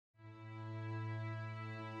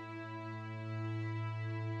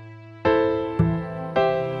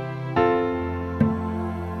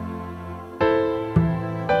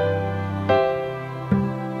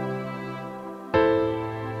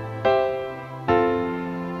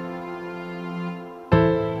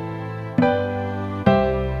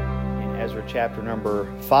Ezra chapter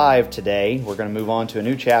number 5 today. We're going to move on to a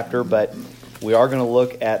new chapter, but we are going to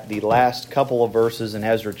look at the last couple of verses in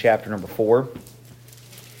Ezra chapter number 4.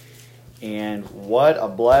 And what a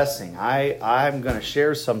blessing. I'm going to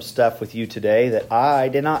share some stuff with you today that I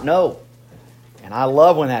did not know. And I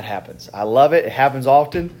love when that happens. I love it. It happens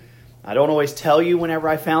often. I don't always tell you whenever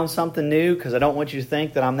I found something new because I don't want you to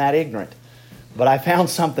think that I'm that ignorant. But I found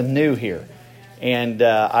something new here. And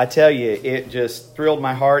I tell you, it just thrilled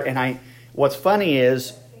my heart. And what's funny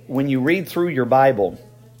is when you read through your Bible,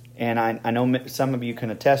 and I know some of you can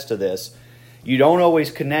attest to this, you don't always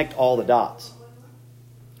connect all the dots.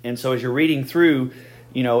 And so as you're reading through,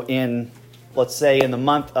 let's say in the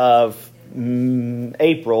month of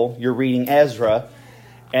April, you're reading Ezra,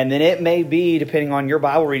 and then it may be, depending on your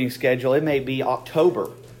Bible reading schedule, it may be October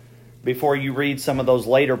before you read some of those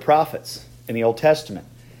later prophets in the Old Testament.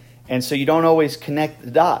 And so you don't always connect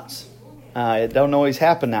the dots. It don't always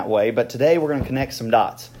happen that way, but today we're going to connect some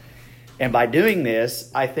dots. And by doing this,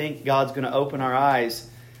 I think God's going to open our eyes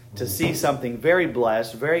to see something very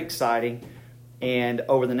blessed, very exciting. And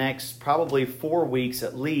over the next probably 4 weeks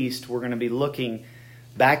at least, we're going to be looking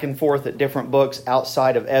back and forth at different books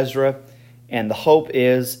outside of Ezra. And the hope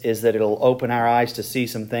is that it'll open our eyes to see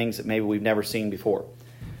some things that maybe we've never seen before.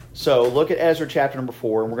 So look at Ezra chapter number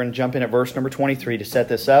 4, and we're going to jump in at verse number 23 to set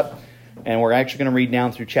this up. And we're actually going to read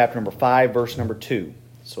down through chapter number 5, verse number 2.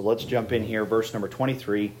 So let's jump in here, verse number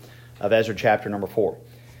 23 of Ezra chapter number 4.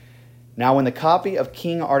 Now when the copy of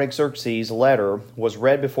King Artaxerxes' letter was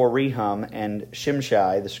read before Rehum and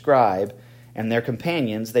Shimshai the scribe and their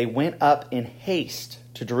companions, they went up in haste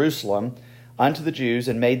to Jerusalem unto the Jews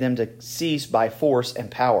and made them to cease by force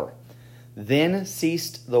and power. Then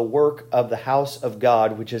ceased the work of the house of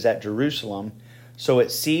God, which is at Jerusalem. So it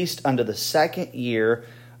ceased unto the 2nd year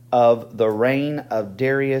of the reign of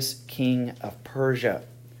Darius, king of Persia.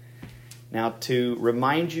 Now, to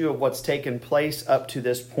remind you of what's taken place up to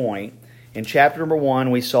this point, in chapter number 1,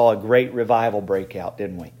 we saw a great revival break out,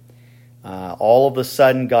 didn't we? All of a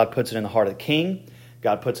sudden, God puts it in the heart of the king.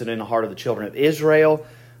 God puts it in the heart of the children of Israel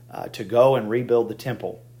to go and rebuild the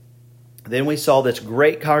temple. Then we saw this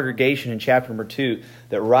great congregation in chapter number 2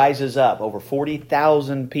 that rises up, over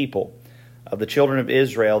 40,000 people of the children of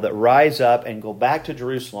Israel that rise up and go back to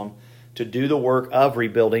Jerusalem to do the work of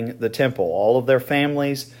rebuilding the temple. All of their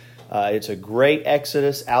families. It's a great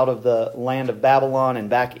exodus out of the land of Babylon and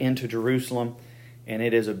back into Jerusalem, and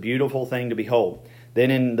it is a beautiful thing to behold.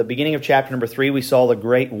 Then in the beginning of chapter number 3, we saw the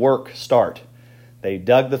great work start. They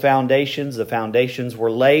dug the foundations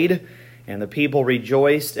were laid, and the people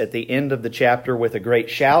rejoiced at the end of the chapter with a great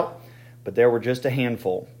shout, but there were just a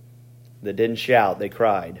handful that didn't shout. They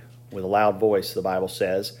cried with a loud voice, the Bible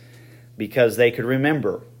says, because they could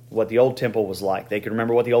remember what the old temple was like. They could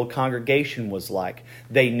remember what the old congregation was like.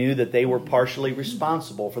 They knew that they were partially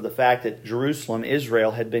responsible for the fact that Jerusalem,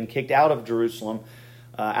 Israel, had been kicked out of Jerusalem,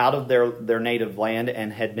 out of their native land,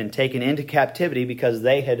 and had been taken into captivity because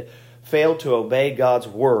they had failed to obey God's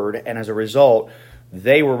word, and as a result,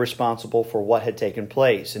 they were responsible for what had taken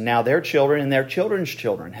place. And now their children and their children's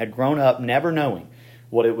children had grown up never knowing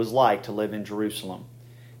what it was like to live in Jerusalem.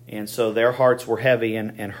 And so their hearts were heavy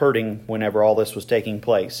and hurting whenever all this was taking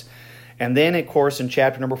place. And then, of course, in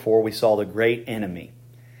chapter number 4, we saw the great enemy.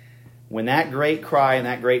 When that great cry and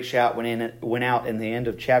that great shout went out in the end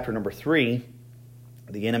of chapter number 3,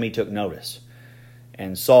 the enemy took notice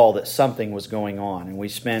and saw that something was going on. And we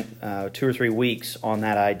spent 2 or 3 weeks on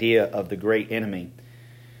that idea of the great enemy.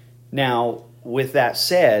 Now, with that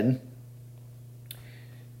said,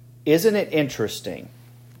 isn't it interesting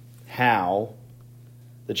how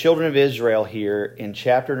the children of Israel here in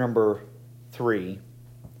chapter number 3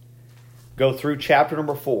 go through chapter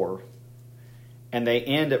number 4, and they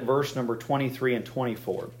end at verse number 23 and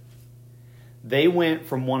 24. They went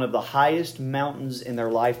from one of the highest mountains in their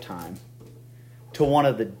lifetime to one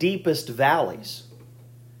of the deepest valleys,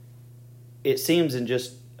 it seems, in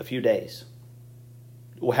just a few days.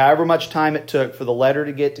 However much time it took for the letter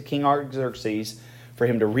to get to King Artaxerxes, for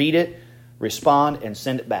him to read it, respond, and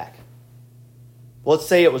send it back. Let's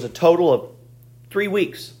say it was a total of 3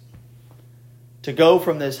 weeks to go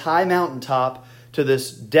from this high mountaintop to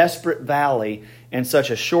this desperate valley in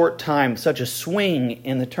such a short time, such a swing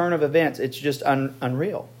in the turn of events. It's just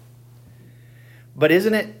unreal. But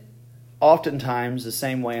isn't it oftentimes the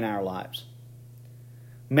same way in our lives?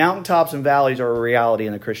 Mountaintops and valleys are a reality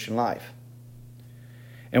in the Christian life.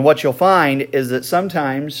 And what you'll find is that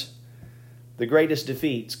sometimes the greatest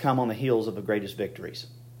defeats come on the heels of the greatest victories.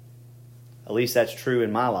 At least that's true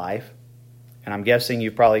in my life, and I'm guessing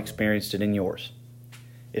you've probably experienced it in yours.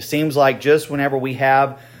 It seems like just whenever we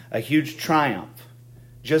have a huge triumph,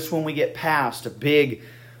 Just when we get past a big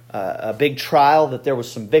trial that there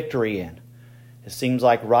was some victory in, it seems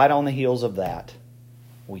like right on the heels of that,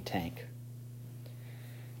 we tank.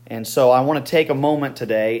 And so I want to take a moment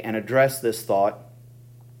today and address this thought,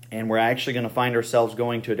 and we're actually going to find ourselves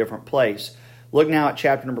going to a different place. Look now at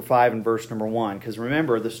chapter number 5 and verse number 1, because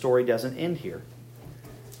remember, the story doesn't end here.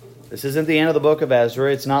 This isn't the end of the book of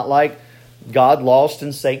Ezra. It's not like God lost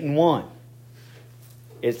and Satan won.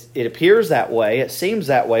 It appears that way, it seems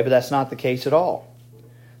that way, but that's not the case at all.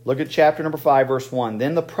 Look at chapter number 5, verse 1.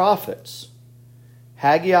 Then the prophets,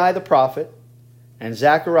 Haggai the prophet, and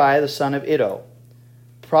Zechariah the son of Iddo,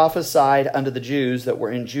 prophesied unto the Jews that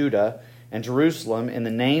were in Judah and Jerusalem in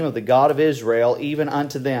the name of the God of Israel, even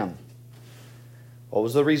unto them. What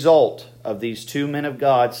was the result of these two men of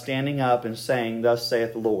God standing up and saying, Thus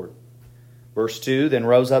saith the Lord? Verse 2, Then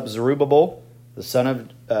rose up Zerubbabel, the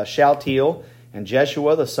son of Shealtiel, and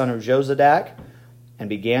Jeshua, the son of Jozadak, and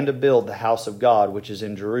began to build the house of God, which is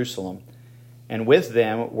in Jerusalem. And with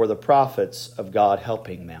them were the prophets of God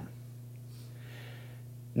helping them.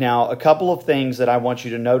 Now, a couple of things that I want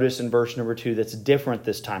you to notice in verse number 2 that's different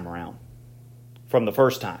this time around from the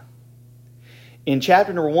first time. In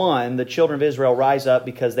chapter number 1, the children of Israel rise up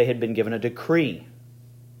because they had been given a decree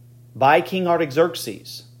by King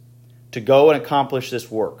Artaxerxes to go and accomplish this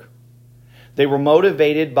work. They were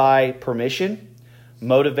motivated by permission,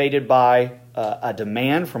 motivated by a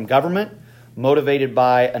demand from government, motivated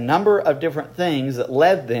by a number of different things that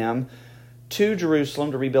led them to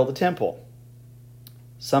Jerusalem to rebuild the temple.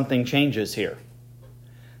 Something changes here.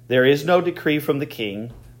 There is no decree from the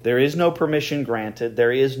king. There is no permission granted.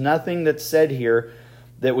 There is nothing that's said here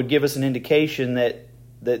that would give us an indication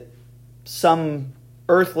that some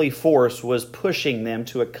earthly force was pushing them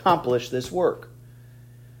to accomplish this work.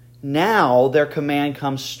 Now their command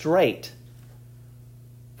comes straight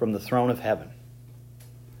from the throne of heaven.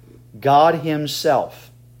 God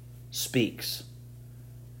Himself speaks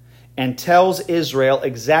and tells Israel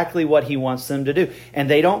exactly what He wants them to do. And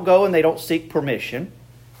they don't go and they don't seek permission.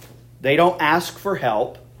 They don't ask for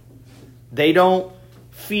help. They don't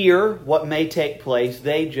fear what may take place.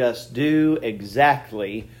 They just do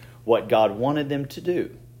exactly what God wanted them to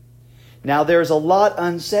do. Now, there's a lot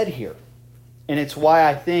unsaid here. And it's why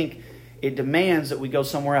I think it demands that we go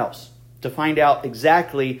somewhere else to find out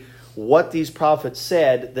exactly what these prophets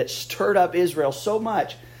said that stirred up Israel so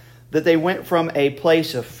much that they went from a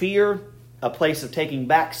place of fear, a place of taking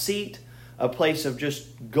back seat, a place of just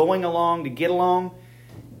going along to get along,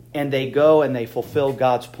 and they go and they fulfill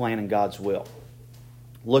God's plan and God's will.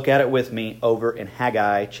 Look at it with me over in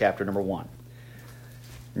Haggai chapter number 1.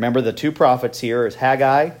 Remember, the two prophets here is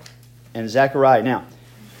Haggai and Zechariah. Now,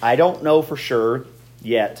 I don't know for sure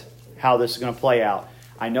yet how this is going to play out.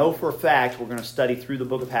 I know for a fact we're going to study through the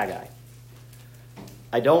book of Haggai.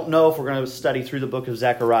 I don't know if we're going to study through the book of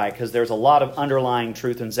Zechariah because there's a lot of underlying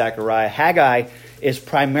truth in Zechariah. Haggai is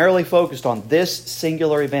primarily focused on this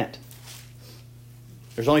singular event.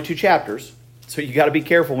 There's only 2 chapters, so you got to be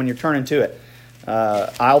careful when you're turning to it.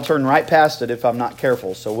 I'll turn right past it if I'm not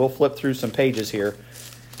careful, so we'll flip through some pages here.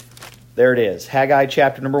 There it is, Haggai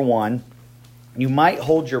chapter number 1. You might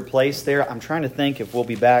hold your place there. I'm trying to think if we'll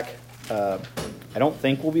be back. I don't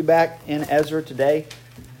think we'll be back in Ezra today.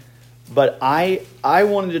 But I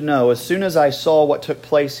wanted to know, as soon as I saw what took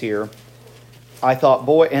place here, I thought,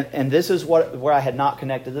 boy, and this is where I had not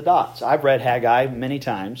connected the dots. I've read Haggai many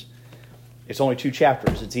times. It's only 2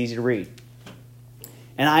 chapters. It's easy to read.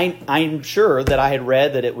 And I'm sure that I had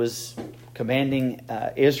read that it was commanding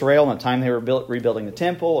Israel in the time they were rebuilding the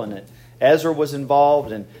temple, and that Ezra was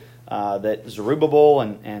involved, and that Zerubbabel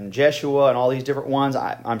and Jeshua and all these different ones.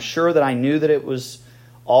 I'm sure that I knew that it was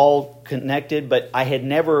all connected, but I had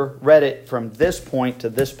never read it from this point to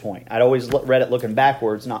this point. I'd always read it looking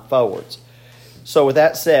backwards, not forwards. So with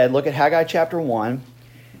that said, look at Haggai chapter 1. And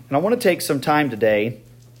I want to take some time today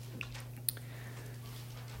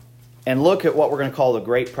and look at what we're going to call the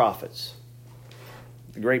great prophets.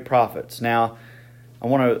 The great prophets. Now, I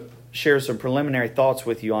want to share some preliminary thoughts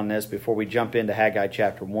with you on this before we jump into Haggai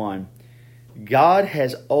chapter 1. God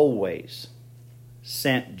has always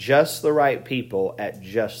sent just the right people at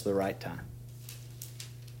just the right time.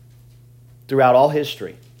 Throughout all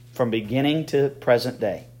history, from beginning to present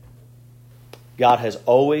day, God has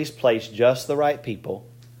always placed just the right people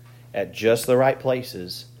at just the right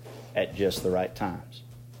places at just the right times.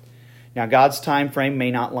 Now, God's time frame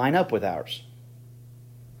may not line up with ours.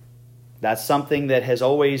 That's something that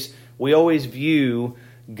we always view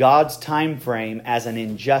God's time frame as an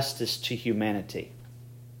injustice to humanity.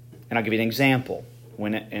 And I'll give you an example.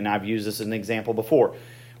 And I've used this as an example before.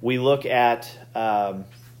 We look at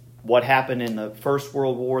what happened in the First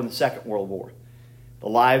World War and the Second World War. The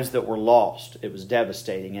lives that were lost. It was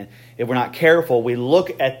devastating. And if we're not careful, we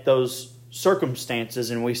look at those circumstances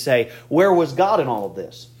and we say, where was God in all of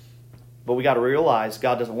this? But we got to realize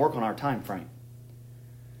God doesn't work on our time frame.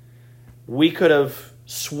 We could have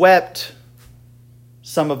swept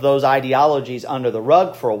some of those ideologies under the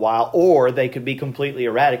rug for a while, or they could be completely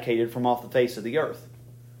eradicated from off the face of the earth.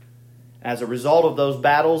 As a result of those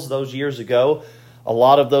battles those years ago, a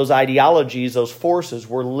lot of those ideologies, those forces,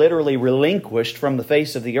 were literally relinquished from the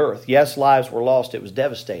face of the earth. Yes, lives were lost. It was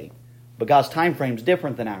devastating. But God's time frame is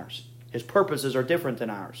different than ours. His purposes are different than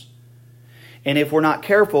ours. And if we're not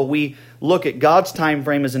careful, we look at God's time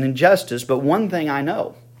frame as an injustice. But one thing I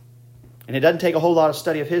know, and it doesn't take a whole lot of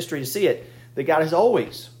study of history to see it, that God has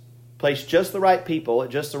always placed just the right people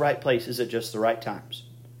at just the right places at just the right times.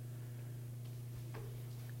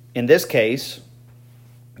 In this case,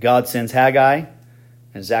 God sends Haggai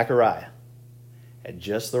and Zechariah at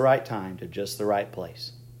just the right time to just the right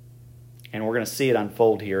place. And we're going to see it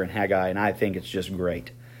unfold here in Haggai, and I think it's just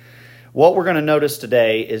great. What we're going to notice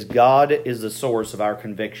today is God is the source of our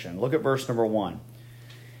conviction. Look at verse number 1.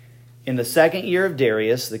 In the 2nd year of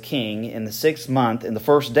Darius the king, in the 6th month, in the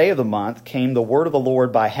 1st day of the month, came the word of the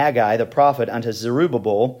Lord by Haggai the prophet unto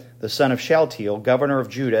Zerubbabel, the son of Shealtiel, governor of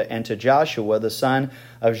Judah, and to Joshua, the son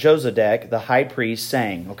of Josedek, the high priest,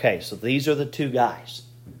 saying, okay, so these are the two guys.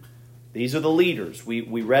 These are the leaders. We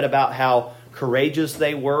read about how courageous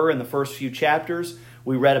they were in the first few chapters.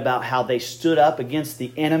 We read about how they stood up against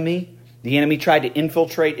the enemy. The enemy tried to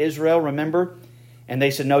infiltrate Israel, remember? And they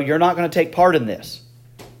said, no, you're not going to take part in this.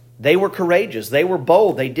 They were courageous. They were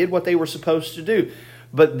bold. They did what they were supposed to do.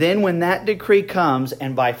 But then when that decree comes,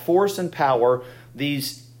 and by force and power,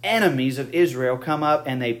 these enemies of Israel come up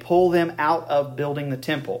and they pull them out of building the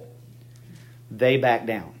temple, they back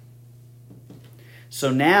down.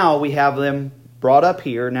 So now we have them brought up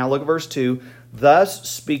here. Now look at verse 2. Thus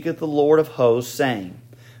speaketh the Lord of hosts, saying,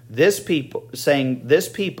 This people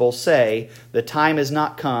say, the time is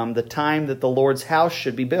not come, the time that the Lord's house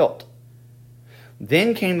should be built.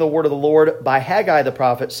 Then came the word of the Lord by Haggai the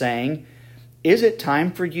prophet, saying, Is it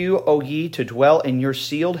time for you, O ye, to dwell in your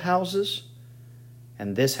sealed houses,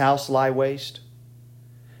 and this house lie waste?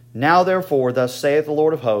 Now therefore, thus saith the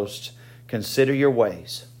Lord of hosts, Consider your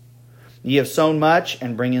ways. Ye have sown much,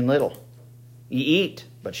 and bring in little. Ye eat,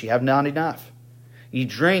 but ye have not enough. Ye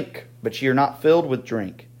drink, but ye are not filled with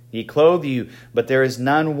drink. Ye clothe you, but there is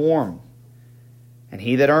none warm. And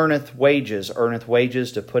he that earneth wages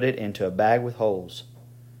to put it into a bag with holes.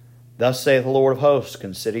 Thus saith the Lord of hosts,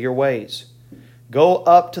 Consider your ways. Go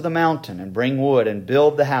up to the mountain, and bring wood, and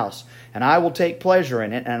build the house, and I will take pleasure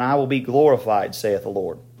in it, and I will be glorified, saith the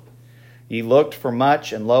Lord. Ye looked for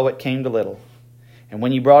much, and lo, it came to little. And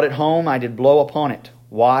when ye brought it home, I did blow upon it.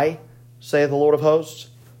 Why, saith the Lord of hosts?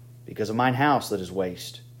 Because of mine house that is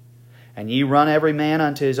waste. And ye run every man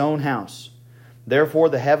unto his own house. Therefore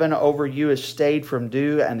the heaven over you is stayed from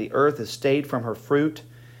dew, and the earth is stayed from her fruit.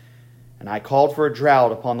 And I called for a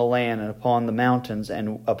drought upon the land, and upon the mountains,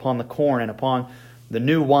 and upon the corn, and upon the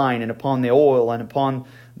new wine, and upon the oil, and upon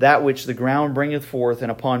that which the ground bringeth forth,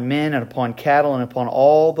 and upon men, and upon cattle, and upon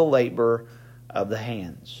all the labor of the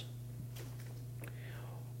hands.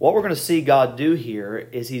 What we're going to see God do here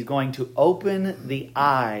is He's going to open the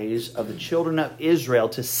eyes of the children of Israel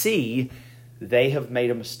to see they have made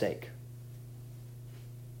a mistake.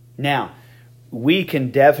 Now, we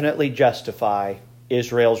can definitely justify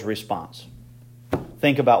Israel's response.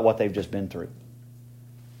 Think about what they've just been through.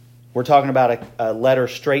 We're talking about a letter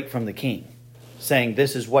straight from the king saying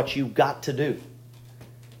this is what you've got to do.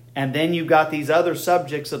 And then you've got these other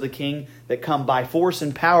subjects of the king that come by force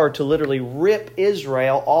and power to literally rip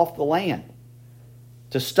Israel off the land,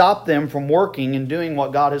 to stop them from working and doing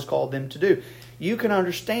what God has called them to do. You can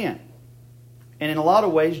understand, and in a lot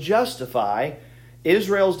of ways justify,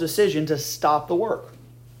 Israel's decision to stop the work.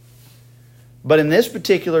 But in this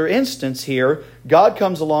particular instance here, God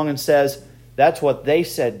comes along and says, that's what they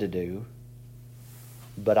said to do,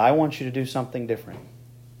 but I want you to do something different.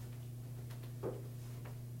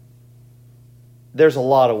 There's a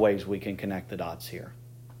lot of ways we can connect the dots here.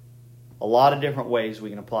 A lot of different ways we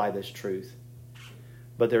can apply this truth.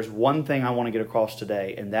 But there's one thing I want to get across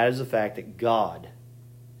today, and that is the fact that God,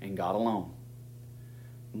 and God alone,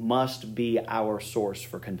 must be our source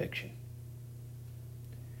for conviction.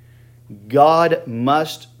 God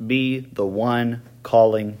must be the one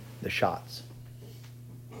calling the shots.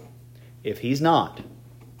 If He's not,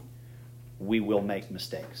 we will make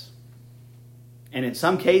mistakes. And in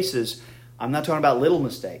some cases, I'm not talking about little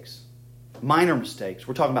mistakes, minor mistakes.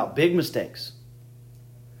 We're talking about big mistakes.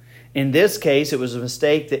 In this case, it was a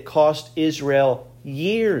mistake that cost Israel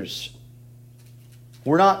years.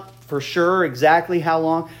 We're not for sure exactly how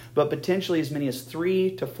long, but potentially as many as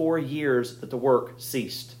 3 to 4 years that the work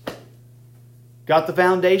ceased. Got the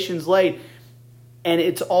foundations laid. And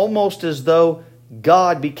it's almost as though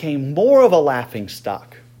God became more of a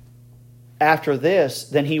laughingstock after this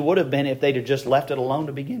than He would have been if they'd have just left it alone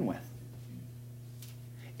to begin with.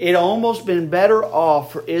 It almost been better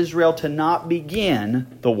off for Israel to not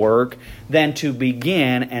begin the work than to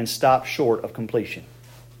begin and stop short of completion.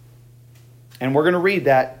 And we're going to read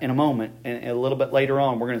that in a moment, and a little bit later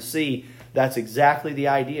on. We're going to see that's exactly the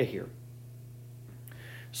idea here.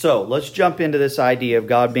 So let's jump into this idea of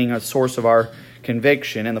God being a source of our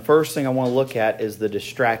conviction. And the first thing I want to look at is the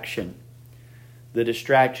distraction. The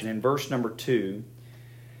distraction. In verse number 2,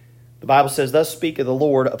 the Bible says, "Thus speaketh the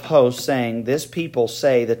Lord of hosts, saying, This people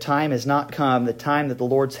say, the time is not come, the time that the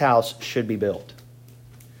Lord's house should be built."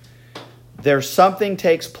 There's something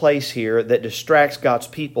takes place here that distracts God's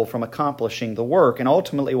people from accomplishing the work. And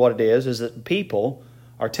ultimately what it is that people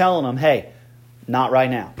are telling them, hey, not right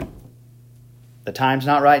now. The time's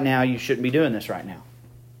not right now. You shouldn't be doing this right now.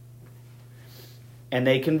 And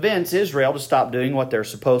they convince Israel to stop doing what they're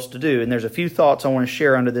supposed to do. And there's a few thoughts I want to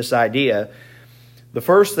share under this idea. The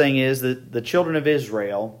first thing is that the children of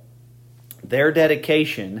Israel, their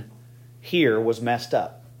dedication here was messed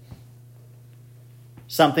up.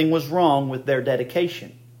 Something was wrong with their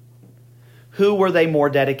dedication. Who were they more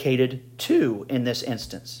dedicated to in this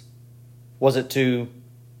instance? Was it to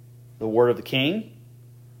the word of the king?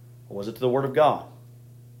 Or was it to the word of God?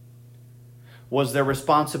 Was their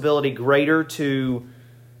responsibility greater to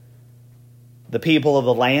the people of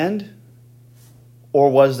the land?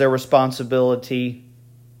 Or was their responsibility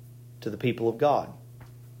to the people of God?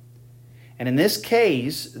 And in this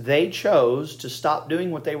case, they chose to stop doing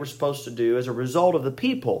what they were supposed to do as a result of the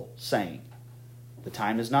people saying, the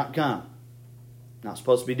time has not come. Not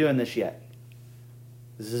supposed to be doing this yet.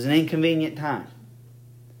 This is an inconvenient time.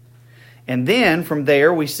 And then from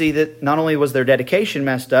there we see that not only was their dedication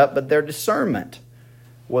messed up, but their discernment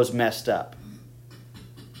was messed up.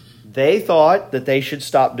 They thought that they should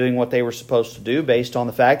stop doing what they were supposed to do based on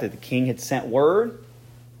the fact that the king had sent word.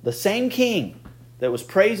 The same king that was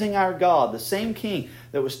praising our God, the same king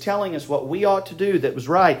that was telling us what we ought to do that was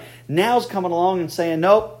right, now's coming along and saying,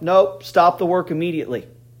 nope, stop the work immediately.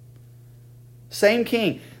 Same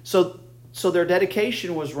king. So their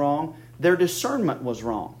dedication was wrong. Their discernment was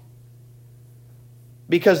wrong.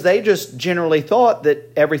 Because they just generally thought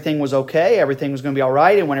that everything was okay, everything was going to be all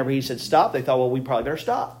right, and whenever he said stop, they thought, well, we probably better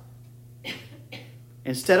stop.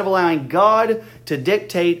 Instead of allowing God to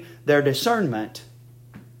dictate their discernment,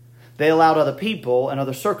 they allowed other people and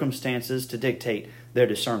other circumstances to dictate their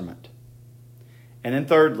discernment. And then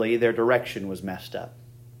thirdly, their direction was messed up.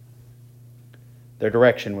 Their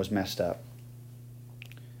direction was messed up.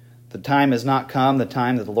 The time has not come, the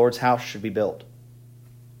time that the Lord's house should be built.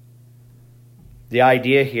 The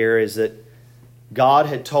idea here is that God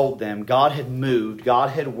had told them, God had moved, God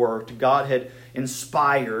had worked, God had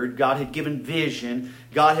inspired, God had given vision,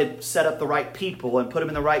 God had set up the right people and put them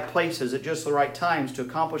in the right places at just the right times to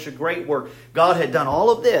accomplish a great work. God had done all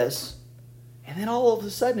of this, and then all of a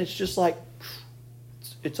sudden it's just like,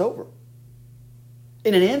 it's over.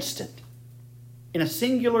 In an instant, in a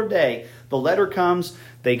singular day, the letter comes,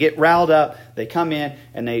 they get riled up, they come in,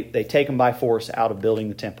 and they take them by force out of building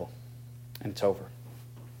the temple. And it's over.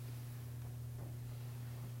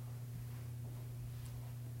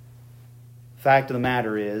 Fact of the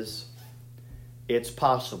matter is, it's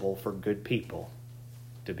possible for good people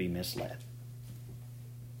to be misled.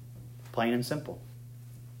 Plain and simple.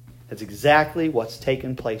 That's exactly what's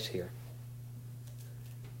taken place here.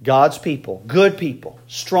 God's people, good people,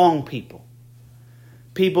 strong people,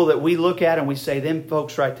 people that we look at and we say, them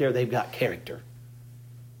folks right there, they've got character.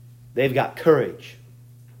 They've got courage.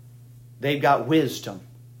 They've got wisdom.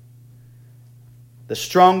 The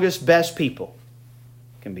strongest, best people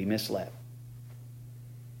can be misled.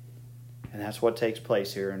 And that's what takes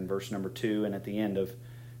place here in verse number 2 and at the end of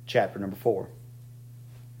chapter number 4.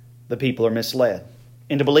 The people are misled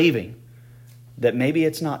into believing that maybe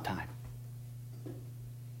it's not time.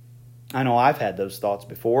 I know I've had those thoughts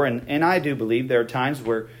before, and I do believe there are times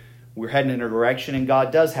where we're heading in a direction and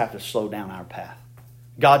God does have to slow down our path.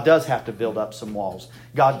 God does have to build up some walls.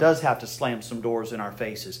 God does have to slam some doors in our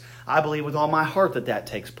faces. I believe with all my heart that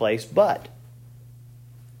takes place, but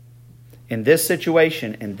in this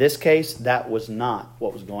situation, in this case, that was not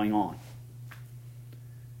what was going on.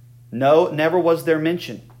 No, never was there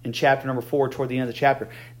mention in chapter number 4 toward the end of the chapter.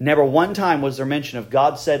 Never one time was there mention of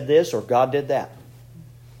God said this or God did that.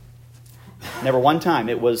 Never one time.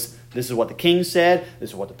 It was, this is what the king said,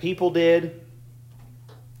 this is what the people did.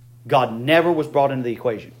 God never was brought into the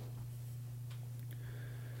equation.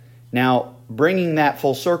 Now, bringing that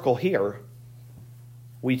full circle here,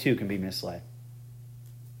 we too can be misled.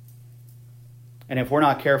 And if we're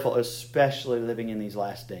not careful, especially living in these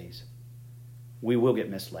last days, we will get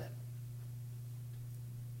misled.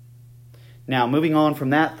 Now, moving on from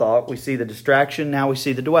that thought, we see the distraction. Now we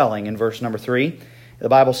see the dwelling in verse number 3. The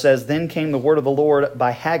Bible says, Then came the word of the Lord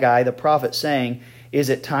by Haggai the prophet, saying, Is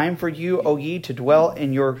it time for you, O ye, to dwell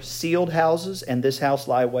in your sealed houses, and this house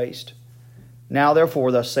lie waste? Now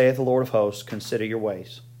therefore, thus saith the Lord of hosts, consider your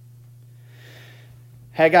ways.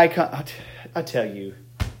 Haggai, I tell you,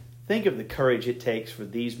 think of the courage it takes for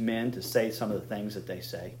these men to say some of the things that they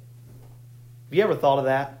say. Have you ever thought of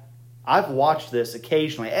that? I've watched this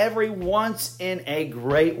occasionally. Every once in a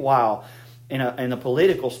great while in the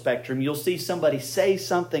political spectrum, you'll see somebody say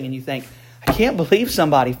something and you think, I can't believe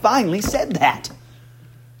somebody finally said that.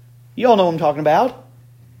 You all know what I'm talking about.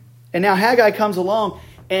 And now Haggai comes along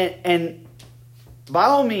and by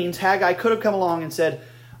all means, Haggai could have come along and said,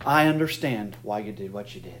 I understand why you did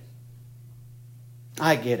what you did.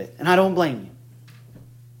 I get it, and I don't blame you.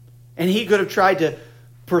 And he could have tried to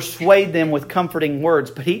persuade them with comforting words,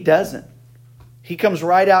 but he doesn't. He comes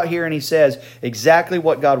right out here and he says exactly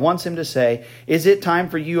what God wants him to say. Is it time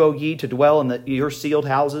for you, O ye, to dwell in your sealed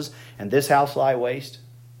houses, and this house lie waste?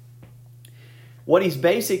 What he's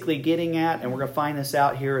basically getting at, and we're going to find this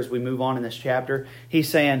out here as we move on in this chapter, he's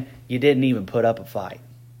saying, you didn't even put up a fight.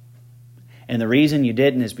 And the reason you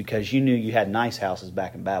didn't is because you knew you had nice houses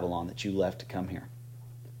back in Babylon that you left to come here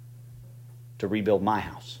to rebuild my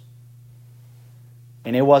house.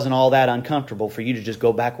 And it wasn't all that uncomfortable for you to just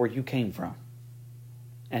go back where you came from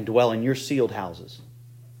and dwell in your sealed houses.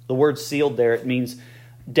 The word sealed there, it means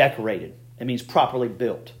decorated. It means properly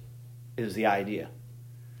built, is the idea.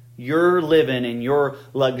 You're living in your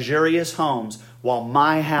luxurious homes while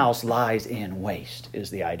my house lies in waste,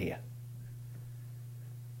 is the idea.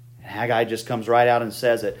 And Haggai just comes right out and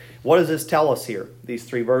says it. What does this tell us here? These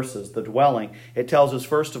 3 verses, the dwelling. It tells us,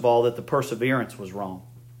 first of all, that the perseverance was wrong.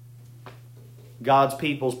 God's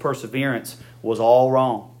people's perseverance was all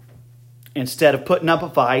wrong. Instead of putting up a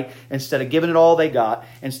fight, instead of giving it all they got,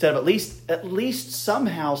 instead of at least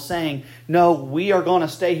somehow saying, no, we are going to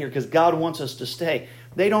stay here because God wants us to stay,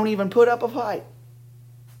 they don't even put up a fight.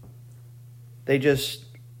 They just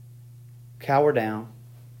cower down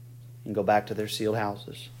and go back to their sealed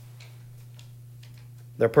houses.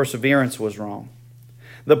 Their perseverance was wrong.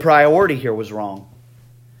 The priority here was wrong.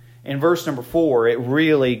 In verse number 4, it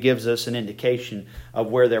really gives us an indication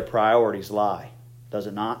of where their priorities lie. Does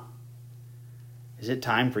it not? Is it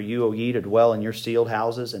time for you, O ye, to dwell in your sealed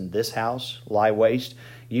houses, and this house lie waste?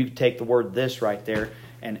 You could take the word this right there,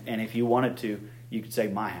 and if you wanted to, you could say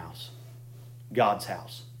my house. God's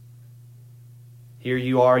house. Here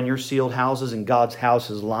you are in your sealed houses, and God's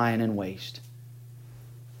house is lying in waste.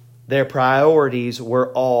 Their priorities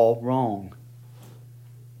were all wrong.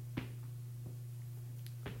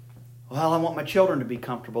 Well, I want my children to be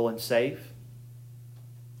comfortable and safe.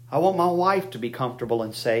 I want my wife to be comfortable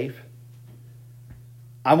and safe.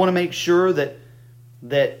 I want to make sure that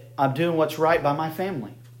I'm doing what's right by my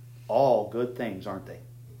family. All good things, aren't they?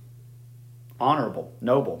 Honorable,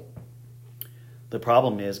 noble. The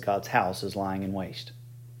problem is God's house is lying in waste.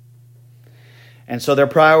 And so their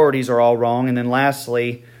priorities are all wrong. And then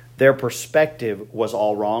lastly, their perspective was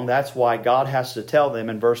all wrong. That's why God has to tell them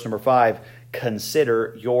in verse number 5,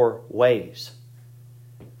 consider your ways.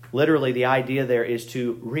 Literally, the idea there is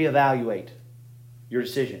to reevaluate your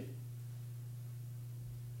decision.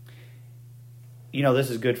 You know, this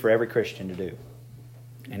is good for every Christian to do.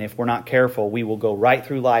 And if we're not careful, we will go right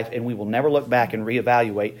through life and we will never look back and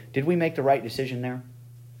reevaluate. Did we make the right decision there?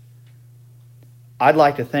 I'd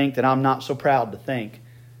like to think that I'm not so proud to think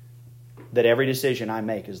that every decision I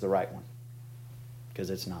make is the right one. Because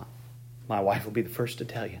it's not. My wife will be the first to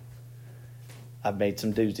tell you. I've made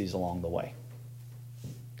some doozies along the way.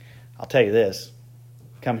 I'll tell you this.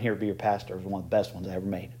 Coming here to be your pastor is one of the best ones I ever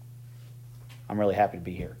made. I'm really happy to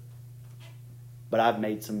be here. But I've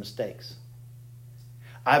made some mistakes.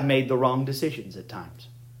 I've made the wrong decisions at times.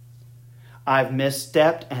 I've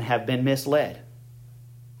misstepped and have been misled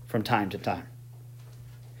from time to time.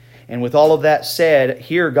 And with all of that said,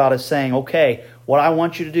 here God is saying, okay, what I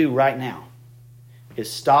want you to do right now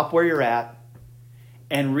is stop where you're at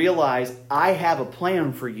and realize I have a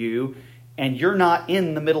plan for you and you're not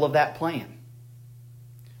in the middle of that plan.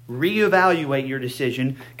 Reevaluate your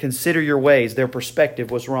decision. Consider your ways. Their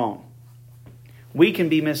perspective was wrong. We can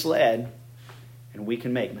be misled and we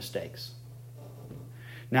can make mistakes.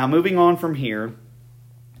 Now, moving on from here,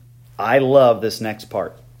 I love this next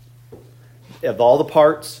part. Of all the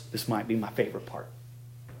parts, this might be my favorite part.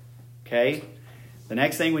 Okay? The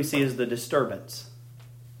next thing we see is the disturbance.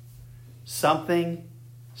 Something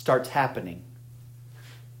starts happening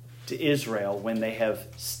to Israel when they have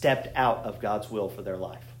stepped out of God's will for their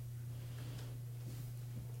life.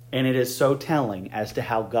 And it is so telling as to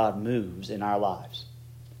how God moves in our lives.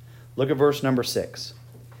 Look at verse number 6.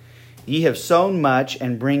 Ye have sown much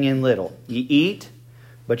and bring in little. Ye eat,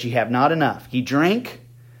 but ye have not enough. Ye drink,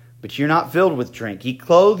 but ye are not filled with drink. Ye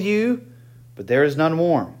clothe you, but there is none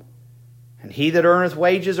warm. And he that earneth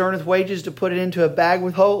wages to put it into a bag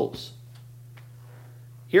with holes.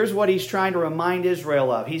 Here's what he's trying to remind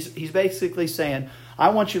Israel of. He's basically saying, I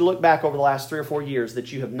want you to look back over the last 3 or 4 years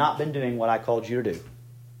that you have not been doing what I called you to do.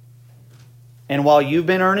 And while you've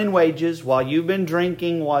been earning wages, while you've been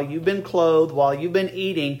drinking, while you've been clothed, while you've been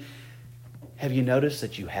eating, have you noticed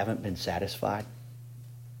that you haven't been satisfied?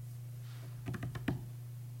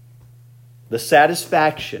 The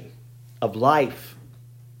satisfaction of life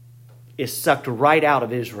is sucked right out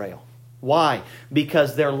of Israel. Why?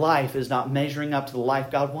 Because their life is not measuring up to the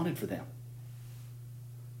life God wanted for them.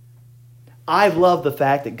 I love the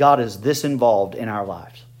fact that God is this involved in our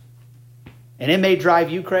lives. And it may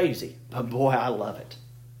drive you crazy, but boy, I love it.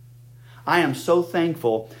 I am so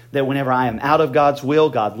thankful that whenever I am out of God's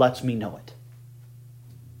will, God lets me know it.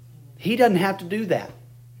 He doesn't have to do that.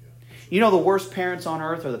 You know, the worst parents on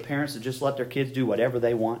earth are the parents that just let their kids do whatever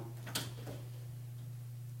they want.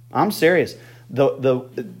 I'm serious.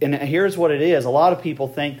 And here's what it is. A lot of people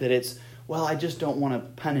think that it's, well, I just don't want to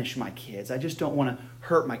punish my kids. I just don't want to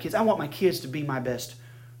hurt my kids. I want my kids to be my best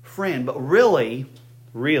friend. But really,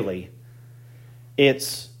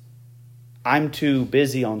 it's, I'm too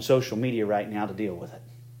busy on social media right now to deal with it.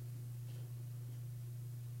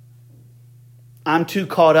 I'm too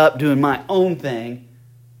caught up doing my own thing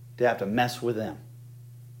to have to mess with them.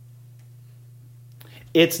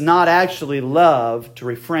 It's not actually love to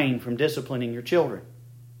refrain from disciplining your children.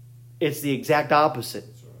 It's the exact opposite.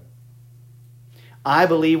 I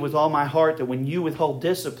believe with all my heart that when you withhold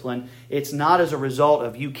discipline, it's not as a result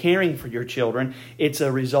of you caring for your children. It's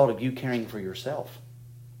a result of you caring for yourself.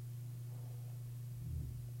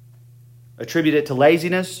 Attribute it to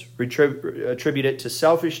laziness, attribute it to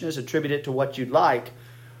selfishness, attribute it to what you'd like.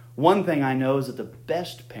 One thing I know is that the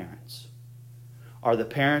best parents are the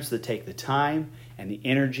parents that take the time and the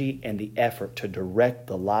energy and the effort to direct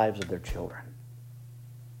the lives of their children.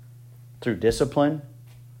 Through discipline,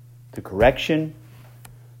 through correction,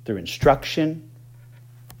 through instruction.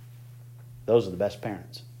 Those are the best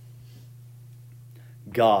parents.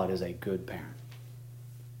 God is a good parent.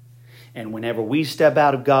 And whenever we step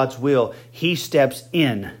out of God's will, He steps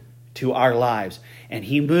in to our lives. And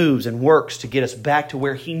He moves and works to get us back to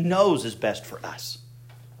where He knows is best for us.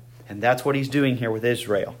 And that's what He's doing here with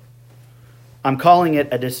Israel. I'm calling it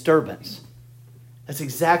a disturbance. That's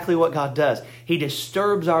exactly what God does. He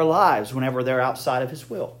disturbs our lives whenever they're outside of His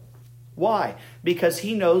will. Why? Because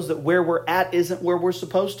He knows that where we're at isn't where we're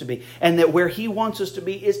supposed to be. And that where He wants us to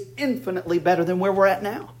be is infinitely better than where we're at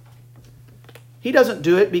now. He doesn't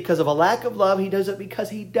do it because of a lack of love. He does it because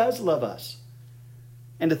He does love us.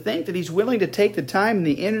 And to think that He's willing to take the time and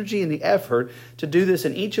the energy and the effort to do this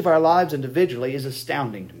in each of our lives individually is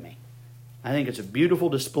astounding to me. I think it's a beautiful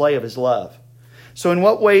display of His love. So in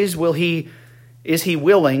what ways is He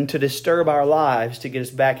willing to disturb our lives to get us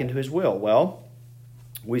back into His will? Well,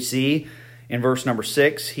 we see in verse number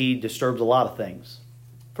 6, He disturbs a lot of things.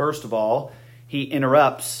 First of all, He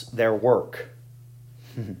interrupts their work.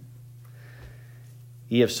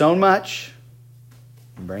 Ye have sown much,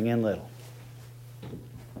 and bring in little.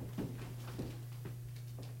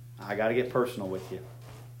 I got to get personal with you.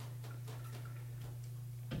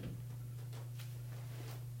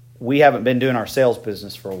 We haven't been doing our sales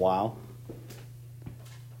business for a while.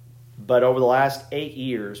 But over the last 8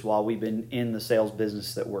 years, while we've been in the sales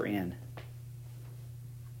business that we're in,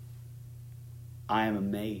 I am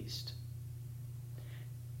amazed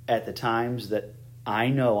at the times that I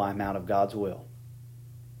know I'm out of God's will.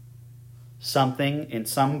 Something in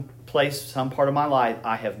some place, some part of my life,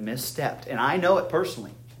 I have misstepped. And I know it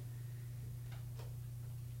personally.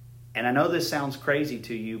 And I know this sounds crazy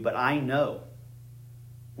to you, but I know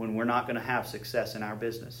when we're not going to have success in our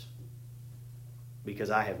business because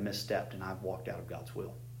I have misstepped and I've walked out of God's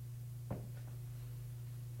will.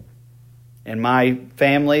 And my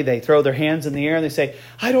family, they throw their hands in the air and they say,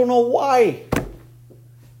 I don't know why.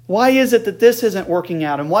 Why is it that this isn't working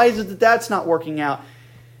out? And why is it that that's not working out?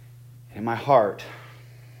 In my heart,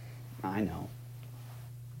 I know.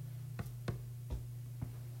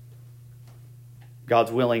 God's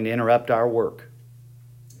willing to interrupt our work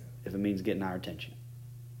if it means getting our attention.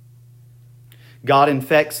 God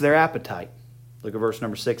infects their appetite. Look at verse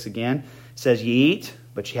number 6 again. It says, ye eat,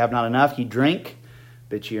 but ye have not enough. Ye drink,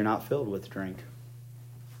 but ye are not filled with drink.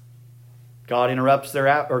 God infects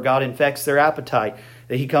their appetite.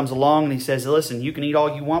 That He comes along and He says, listen, you can eat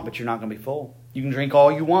all you want, but you're not going to be full. You can drink all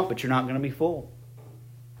you want, but you're not going to be full.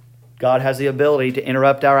 God has the ability to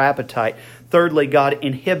interrupt our appetite. Thirdly, God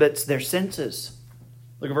inhibits their senses.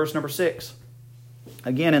 Look at verse number 6.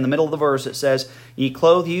 Again, in the middle of the verse, it says, ye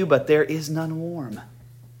clothe you, but there is none warm.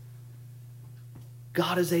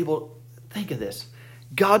 God is able, think of this.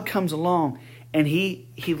 God comes along and He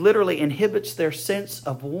literally inhibits their sense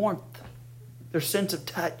of warmth, their sense of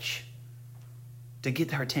touch, to get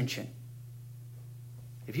their attention.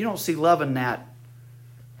 If you don't see love in that,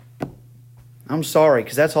 I'm sorry,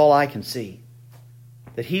 because that's all I can see.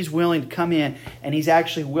 That He's willing to come in and He's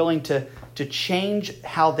actually willing to change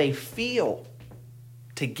how they feel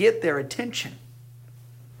to get their attention.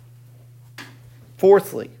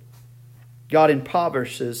 Fourthly, God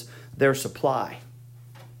impoverishes their supply.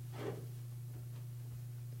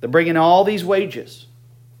 They're bringing in all these wages.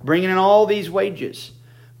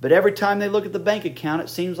 But every time they look at the bank account, it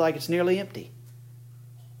seems like it's nearly empty.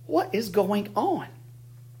 What is going on?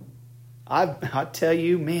 I tell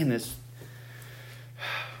you, man,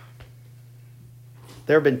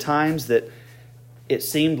 there have been times that it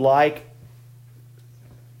seemed like,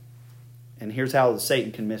 and here's how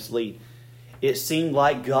Satan can mislead. It seemed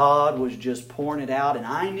like God was just pouring it out, and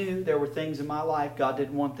I knew there were things in my life God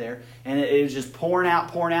didn't want there, and it was just pouring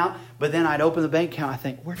out, but then I'd open the bank account, I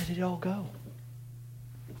think, where did it all go?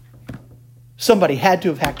 Somebody had to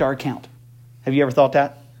have hacked our account. Have you ever thought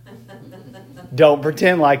that? Don't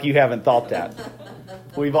pretend like you haven't thought that.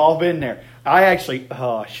 We've all been there. I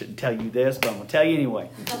shouldn't tell you this, but I'm going to tell you anyway.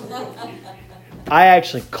 I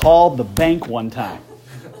actually called the bank one time.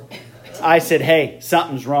 I said, hey,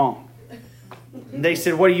 something's wrong. And they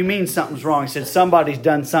said, what do you mean something's wrong? I said, somebody's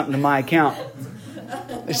done something to my account.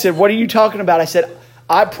 They said, what are you talking about? I said,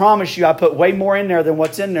 I promise you I put way more in there than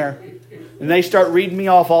what's in there. And they start reading me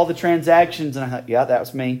off all the transactions. And I thought, yeah, that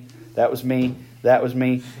was me.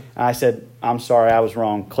 And I said, I'm sorry, I was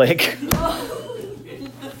wrong. Click.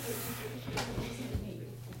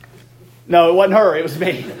 No, it wasn't her. It was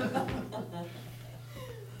me.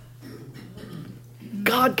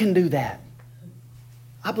 God can do that.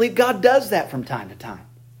 I believe God does that from time to time.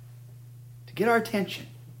 To get our attention.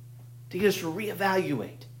 To get us to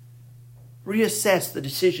reevaluate. Reassess the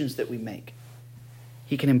decisions that we make.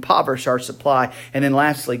 He can impoverish our supply. And then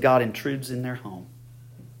lastly, God intrudes in their home.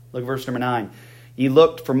 Look at verse number 9. Ye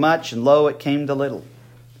looked for much, and lo, it came to little.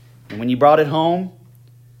 And when ye brought it home,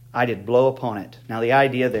 I did blow upon it. Now the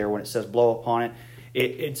idea there, when it says blow upon it,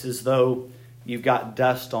 it's as though you've got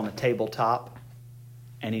dust on a tabletop,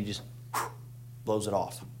 and He just blows it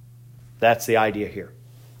off. That's the idea here.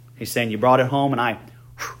 He's saying, you brought it home, and I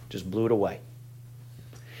just blew it away.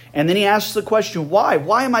 And then He asks the question, why?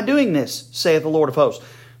 Why am I doing this, saith the Lord of hosts?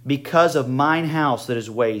 Because of mine house that is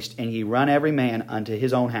waste, and ye run every man unto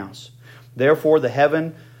his own house. Therefore the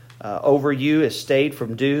heaven over you is stayed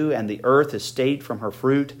from dew, and the earth is stayed from her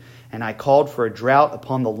fruit. And I called for a drought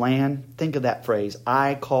upon the land. Think of that phrase.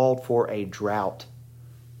 I called for a drought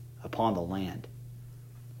upon the land.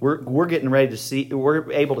 We're getting ready to see,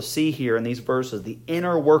 we're able to see here in these verses the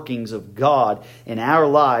inner workings of God in our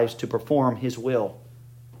lives to perform His will.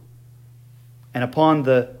 And upon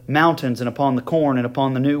the mountains, and upon the corn, and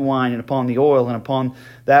upon the new wine, and upon the oil, and upon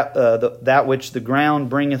that which the ground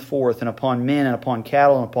bringeth forth, and upon men, and upon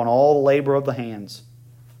cattle, and upon all the labor of the hands.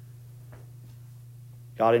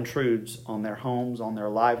 God intrudes on their homes, on their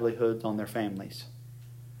livelihoods, on their families.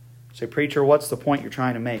 Say, preacher, what's the point you're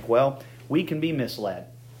trying to make? Well, we can be misled,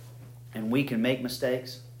 and we can make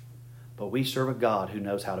mistakes, but we serve a God who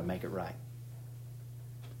knows how to make it right.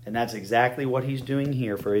 And that's exactly what He's doing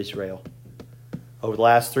here for Israel. Over the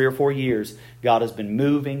last 3 or 4 years, God has been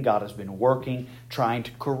moving, God has been working, trying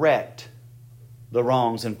to correct the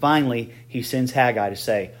wrongs. And finally, He sends Haggai to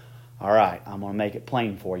say, all right, I'm going to make it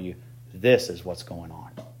plain for you. This is what's going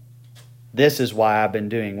on. This is why I've been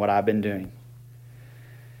doing what I've been doing.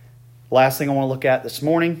 Last thing I want to look at this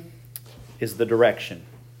morning is the direction.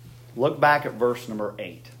 Look back at verse number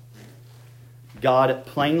 8. God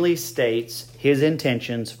plainly states His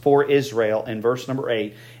intentions for Israel in verse number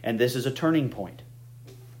 8, and this is a turning point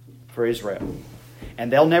for Israel.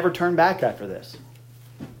 And they'll never turn back after this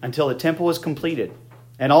until the temple is completed,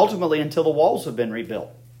 and ultimately until the walls have been rebuilt.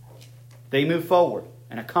 They move forward,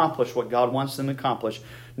 and accomplish what God wants them to accomplish,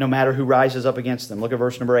 no matter who rises up against them. Look at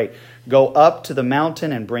verse number 8. Go up to the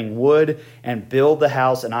mountain and bring wood and build the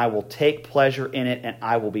house, and I will take pleasure in it, and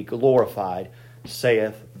I will be glorified,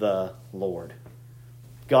 saith the Lord.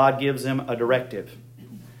 God gives them a directive.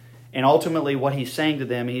 And ultimately what he's saying to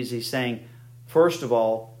them is he's saying, first of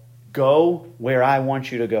all, go where I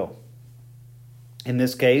want you to go. In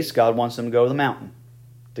this case, God wants them to go to the mountain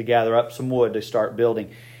to gather up some wood to start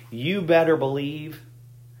building. You better believe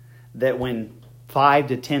that when 5,000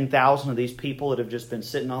 to 10,000 of these people that have just been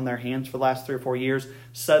sitting on their hands for the last 3 or 4 years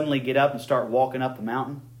suddenly get up and start walking up the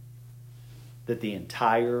mountain, that the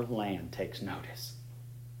entire land takes notice.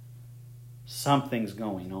 Something's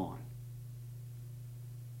going on.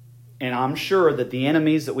 And I'm sure that the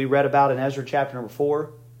enemies that we read about in Ezra chapter number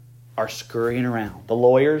 4 are scurrying around. The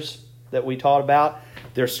lawyers that we taught about,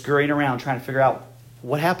 they're scurrying around trying to figure out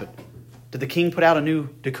what happened. Did the king put out a new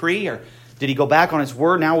decree, or did he go back on his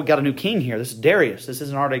word? Now we've got a new king here. This is Darius. This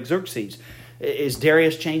isn't Artaxerxes. Is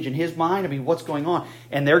Darius changing his mind? I mean, what's going on?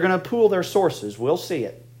 And they're going to pool their sources. We'll see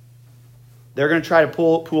it. They're going to try to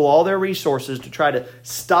pool all their resources to try to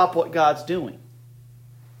stop what God's doing.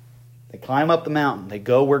 They climb up the mountain. They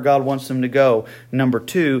go where God wants them to go. Number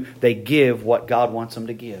 2, they give what God wants them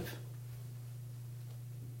to give.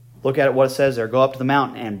 Look at it, what it says there. Go up to the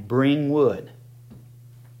mountain and bring wood.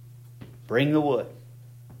 Bring the wood.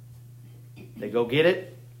 They go get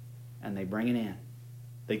it, and they bring it in.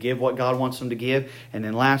 They give what God wants them to give. And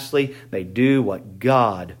then lastly, they do what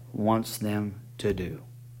God wants them to do.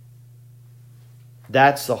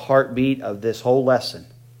 That's the heartbeat of this whole lesson.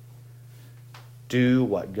 Do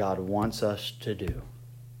what God wants us to do.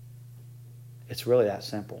 It's really that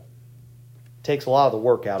simple. It takes a lot of the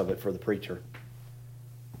work out of it for the preacher.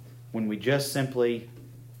 When we just simply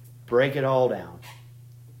break it all down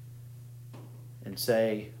and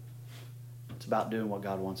say, it's about doing what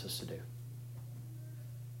God wants us to do.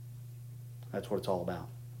 That's what it's all about.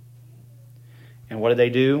 And what did they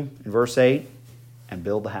do in verse 8? And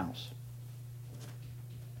build the house.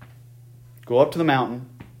 Go up to the mountain.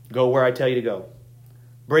 Go where I tell you to go.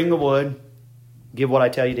 Bring the wood. Give what I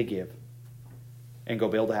tell you to give. And go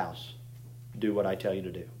build the house. Do what I tell you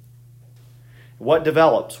to do. What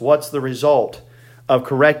develops? What's the result of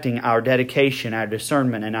correcting our dedication, our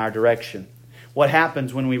discernment, and our direction? What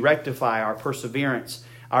happens when we rectify our perseverance,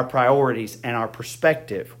 our priorities, and our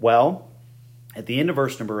perspective? Well, at the end of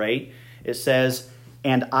verse number 8, it says,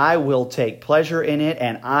 and I will take pleasure in it,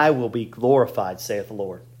 and I will be glorified, saith the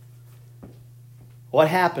Lord. What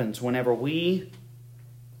happens whenever we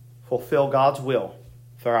fulfill God's will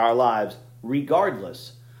for our lives,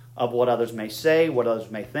 regardless of what others may say, what others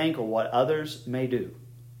may think, or what others may do?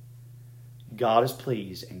 God is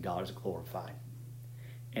pleased and God is glorified.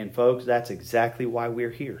 And folks, that's exactly why we're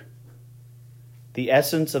here. The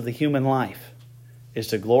essence of the human life is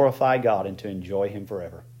to glorify God and to enjoy Him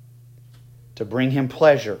forever. To bring Him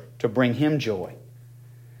pleasure, to bring Him joy.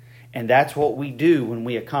 And that's what we do when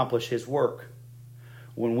we accomplish His work.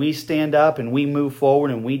 When we stand up and we move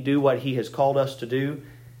forward and we do what He has called us to do,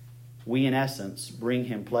 we in essence bring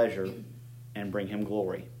Him pleasure and bring Him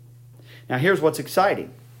glory. Now here's what's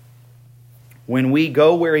exciting. When we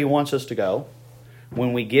go where He wants us to go,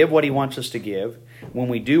 when we give what He wants us to give, when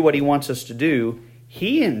we do what He wants us to do,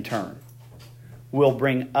 He in turn will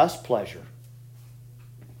bring us pleasure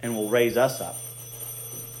and will raise us up.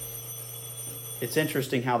 It's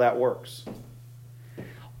interesting how that works.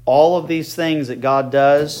 All of these things that God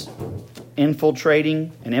does,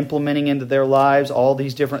 infiltrating and implementing into their lives, all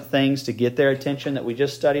these different things to get their attention that we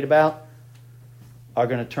just studied about, are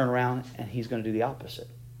going to turn around and He's going to do the opposite.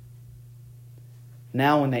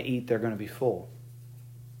 Now when they eat, they're going to be full.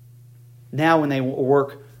 Now when they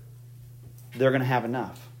work, they're going to have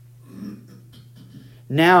enough.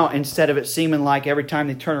 Now, instead of it seeming like every time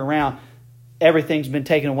they turn around, everything's been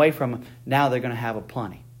taken away from them, now they're going to have a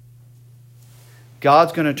plenty.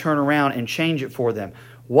 God's going to turn around and change it for them.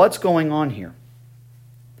 What's going on here?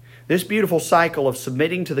 This beautiful cycle of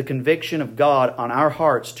submitting to the conviction of God on our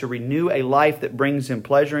hearts to renew a life that brings Him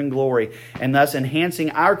pleasure and glory, and thus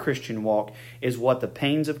enhancing our Christian walk, is what the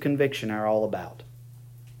pains of conviction are all about.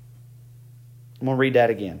 I'm going to read that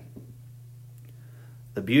again.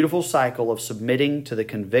 The beautiful cycle of submitting to the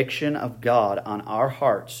conviction of God on our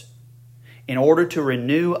hearts in order to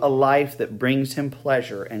renew a life that brings Him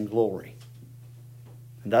pleasure and glory,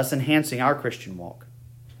 and thus enhancing our Christian walk,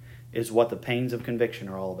 is what the pains of conviction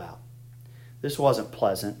are all about. This wasn't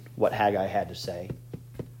pleasant, what Haggai had to say.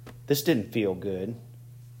 This didn't feel good.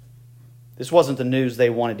 This wasn't the news they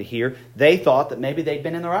wanted to hear. They thought that maybe they'd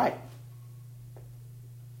been in the right.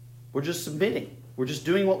 We're just submitting. We're just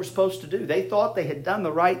doing what we're supposed to do. They thought they had done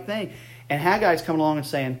the right thing. And Haggai's coming along and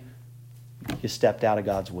saying, you stepped out of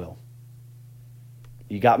God's will.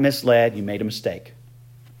 You got misled. You made a mistake.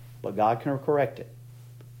 But God can correct it.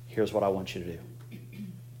 Here's what I want you to do.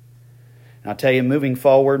 And I'll tell you, moving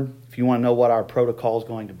forward, if you want to know what our protocol is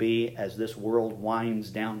going to be as this world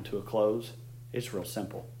winds down to a close, it's real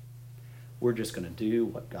simple. We're just going to do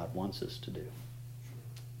what God wants us to do.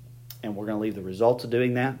 And we're going to leave the results of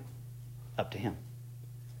doing that up to Him.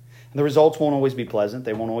 And the results won't always be pleasant.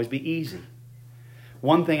 They won't always be easy.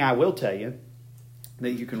 One thing I will tell you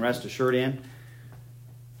that you can rest assured in,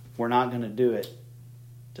 we're not going to do it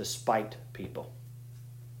to spite people.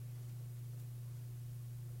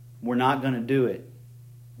 We're not going to do it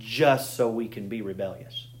just so we can be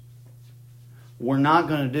rebellious. We're not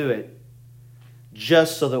going to do it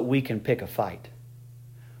just so that we can pick a fight.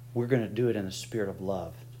 We're going to do it in a spirit of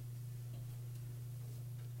love.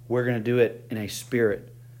 We're going to do it in a spirit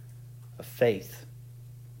of faith.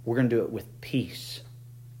 We're going to do it with peace.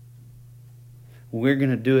 We're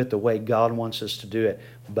going to do it the way God wants us to do it.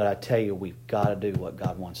 But I tell you, we've got to do what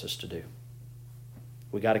God wants us to do.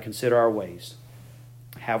 We've got to consider our ways.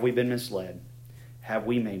 Have we been misled? Have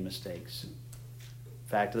we made mistakes?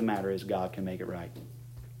 Fact of the matter is, God can make it right.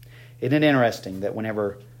 Isn't it interesting that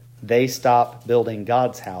whenever they stop building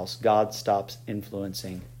God's house, God stops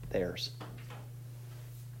influencing theirs?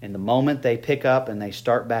 And the moment they pick up and they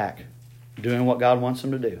start back doing what God wants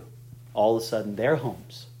them to do, all of a sudden their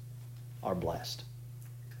homes are blessed.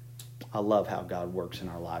 I love how God works in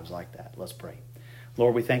our lives like that. Let's pray.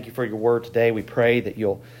 Lord, we thank you for your word today. We pray that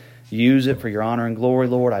you'll use it for your honor and glory,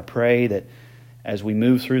 Lord. I pray that as we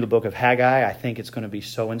move through the book of Haggai, I think it's going to be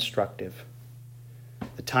so instructive.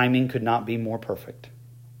 The timing could not be more perfect.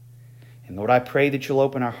 And Lord, I pray that you'll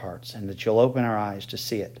open our hearts and that you'll open our eyes to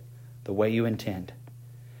see it the way you intend.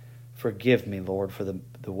 Forgive me, Lord, for the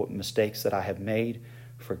mistakes that I have made.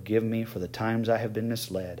 Forgive me for the times I have been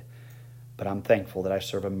misled. But I'm thankful that I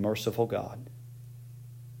serve a merciful God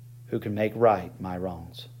who can make right my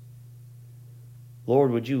wrongs. Lord,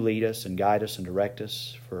 would you lead us and guide us and direct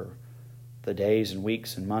us for the days and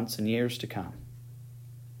weeks and months and years to come.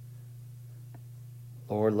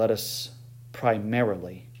 Lord, let us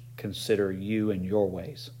primarily consider you and your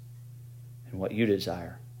ways and what you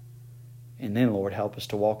desire. And then, Lord, help us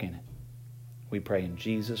to walk in it. We pray in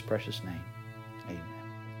Jesus' precious name.